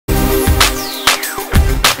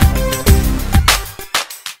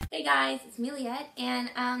guys, it's me Liette,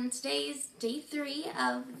 and today's day 3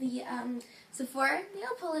 of the Sephora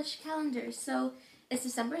nail polish calendar. So it's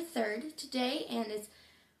December 3rd today, and it's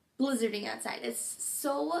blizzarding outside. It's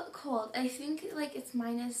so cold. I think like it's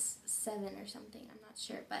 -7 or something. I'm not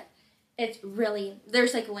sure, but it's really,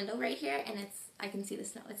 there's like a window right here, and I can see the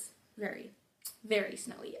snow. It's very, very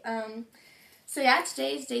snowy. So yeah,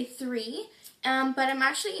 today is day 3, but I'm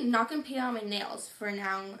actually not going to paint on my nails for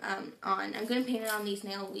now on. I'm going to paint it on these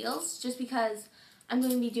nail wheels just because I'm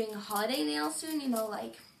going to be doing a holiday nail soon, you know,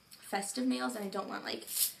 like festive nails, and I don't want like,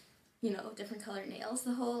 you know, different colored nails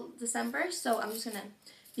the whole December. So I'm just going to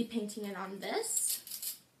be painting it on this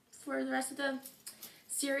for the rest of the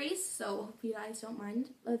series, so hope you guys don't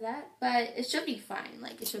mind of that. But it should be fine,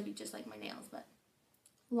 like it should be just like my nails, but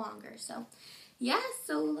longer. So yeah,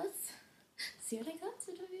 so let's see what I got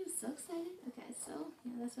today. I'm so excited. Okay, so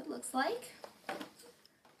yeah, that's what it looks like.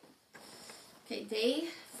 Okay, day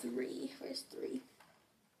 3. Where's 3?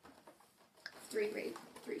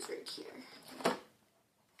 3's right here.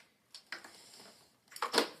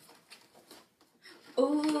 Okay.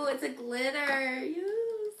 Oh, it's a glitter.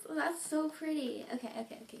 Yes. Oh, that's so pretty. Okay.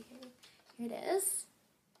 Here it is.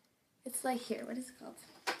 It's like here. What is it called?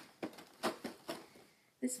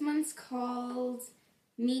 This one's called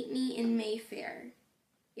Meet Me in Mayfair.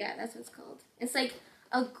 Yeah, that's what it's called. It's like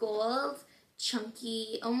a gold,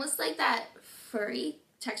 chunky, almost like that furry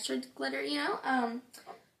textured glitter, you know?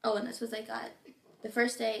 Oh, and this was I got the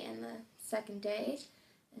first day and the second day.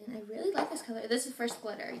 And I really like this color. This is the first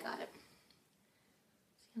glitter I got.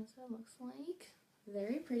 See how it looks like.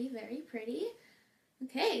 Very pretty, very pretty.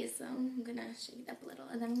 Okay, so I'm going to shake it up a little,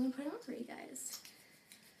 and then I'm going to put it on for you guys.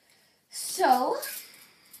 So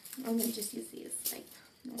I'm going to just use these like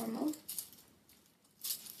normal.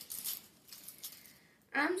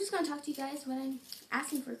 I'm just going to talk to you guys what I'm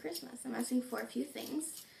asking for Christmas. I'm asking for a few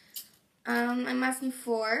things. I'm asking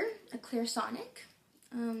for a clear Sonic.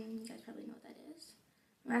 You guys probably know what that is.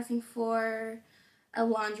 I'm asking for a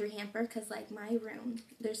laundry hamper because like my room,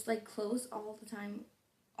 there's like clothes all the time,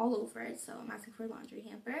 all over it. So I'm asking for a laundry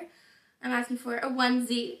hamper. I'm asking for a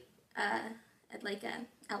onesie, like a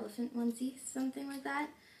elephant onesie, something like that.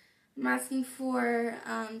 I'm asking for,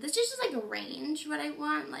 this is just like a range, what I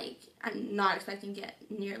want. Like, I'm not expecting to get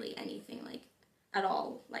nearly anything, like, at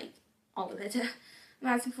all, like, all of it. I'm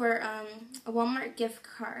asking for, a Walmart gift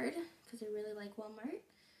card, because I really like Walmart.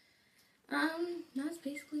 That's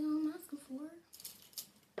basically all I'm asking for.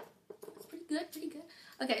 That's pretty good.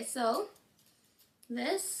 Okay, so,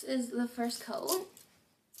 this is the first coat.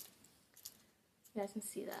 You guys can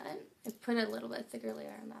see that. I put a little bit thicker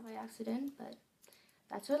layer on that by accident, but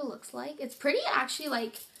that's what it looks like. It's pretty actually,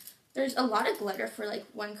 like, there's a lot of glitter for like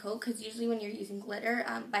one coat, because usually when you're using glitter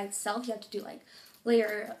by itself, you have to do like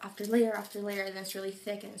layer after layer after layer, and it's really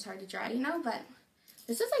thick and it's hard to dry, you know, but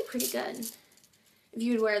this is like pretty good. If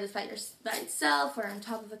you would wear this by itself or on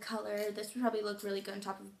top of a color, this would probably look really good on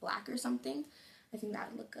top of black or something. I think that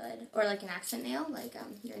would look good. Or like an accent nail, like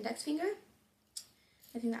your index finger.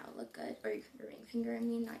 I think that would look good. Or your ring finger, I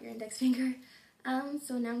mean, not your index finger.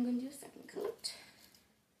 So now I'm going to do a second coat.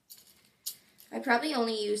 I probably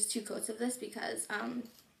only use 2 coats of this because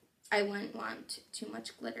I wouldn't want too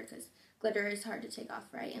much glitter, because glitter is hard to take off,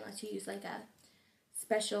 right? Unless you use like a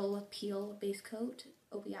special peel base coat.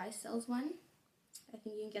 OBI sells one. I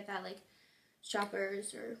think you can get that like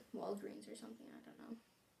Shoppers or Walgreens or something. I don't know.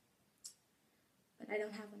 But I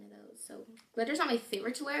don't have one of those. So glitter's not my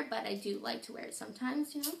favorite to wear, but I do like to wear it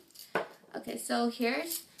sometimes, you know? Okay, so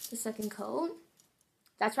here's the second coat.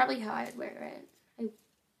 That's probably how I'd wear it. I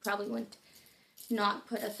probably wouldn't not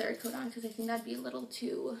put a third coat on because I think that'd be a little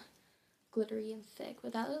too glittery and thick,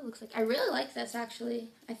 but that it looks like. I really like this actually.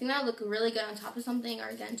 I think that would look really good on top of something, or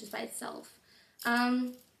again just by itself.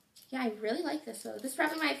 Yeah, I really like this. So this is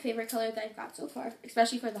probably my favorite color that I've got so far,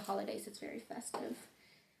 especially for the holidays. It's very festive.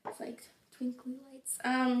 It's like twinkly lights.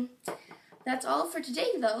 That's all for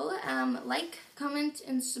today though. Like, comment,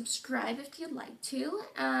 and subscribe if you'd like to.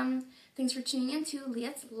 Thanks for tuning in to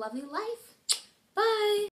Liette's Lovely Life. Bye!